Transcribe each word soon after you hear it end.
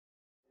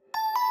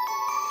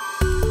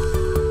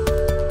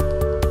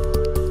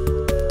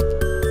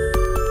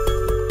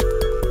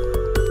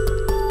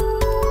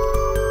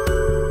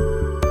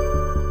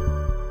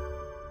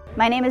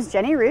My name is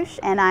Jenny Roosh,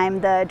 and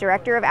I'm the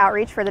Director of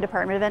Outreach for the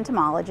Department of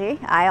Entomology.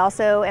 I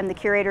also am the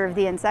Curator of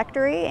the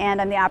Insectary, and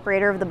I'm the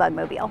operator of the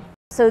BUGmobile.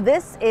 So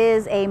this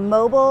is a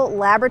mobile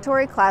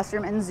laboratory,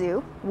 classroom, and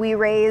zoo. We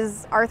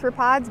raise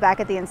arthropods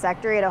back at the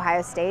Insectary at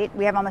Ohio State.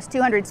 We have almost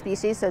 200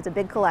 species, so it's a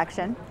big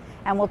collection.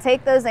 And we'll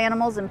take those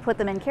animals and put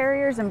them in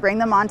carriers and bring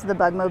them onto the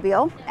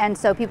BUGmobile. And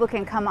so people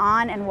can come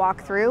on and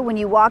walk through. When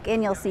you walk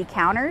in, you'll see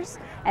counters,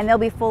 and they'll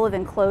be full of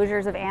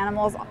enclosures of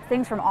animals,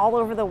 things from all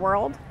over the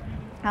world.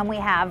 We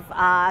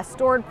have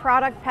stored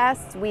product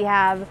pests, we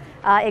have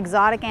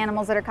exotic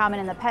animals that are common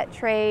in the pet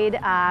trade,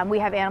 we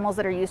have animals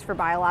that are used for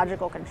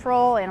biological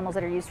control, animals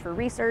that are used for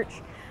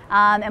research,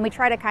 and we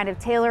try to kind of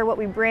tailor what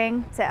we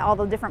bring to all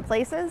the different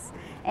places.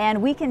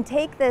 And we can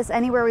take this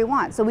anywhere we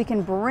want. So we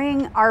can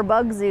bring our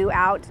bug zoo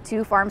out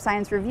to Farm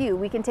Science Review.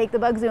 We can take the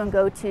bug zoo and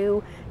go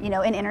to,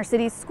 an inner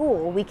city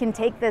school. We can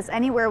take this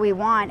anywhere we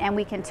want, and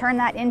we can turn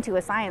that into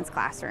a science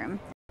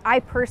classroom. I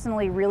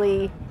personally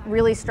really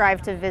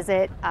strive to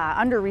visit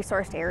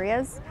under-resourced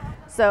areas.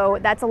 So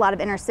that's a lot of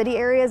inner city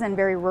areas and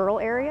very rural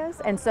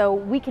areas. And so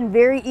we can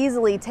very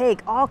easily take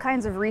all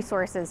kinds of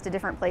resources to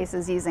different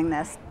places using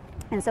this.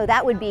 And so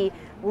that would be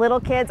little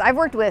kids. I've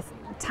worked with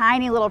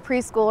tiny little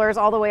preschoolers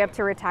all the way up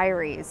to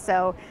retirees.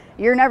 So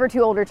you're never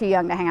too old or too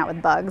young to hang out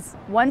with bugs.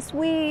 Once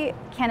we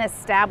can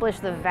establish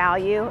the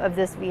value of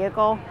this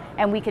vehicle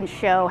and we can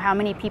show how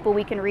many people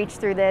we can reach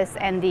through this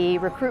and the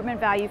recruitment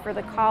value for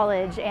the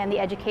college and the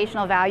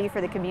educational value for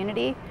the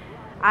community,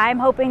 I'm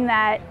hoping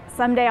that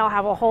someday I'll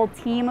have a whole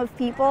team of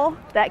people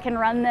that can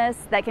run this,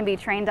 that can be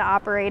trained to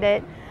operate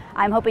it.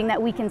 I'm hoping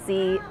that we can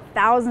see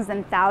thousands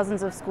and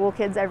thousands of school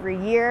kids every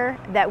year,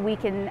 that we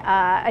can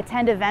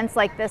attend events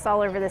like this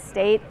all over the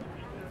state.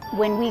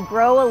 When we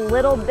grow a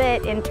little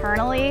bit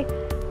internally,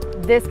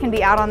 this can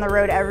be out on the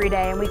road every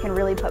day and we can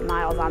really put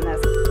miles on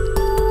this.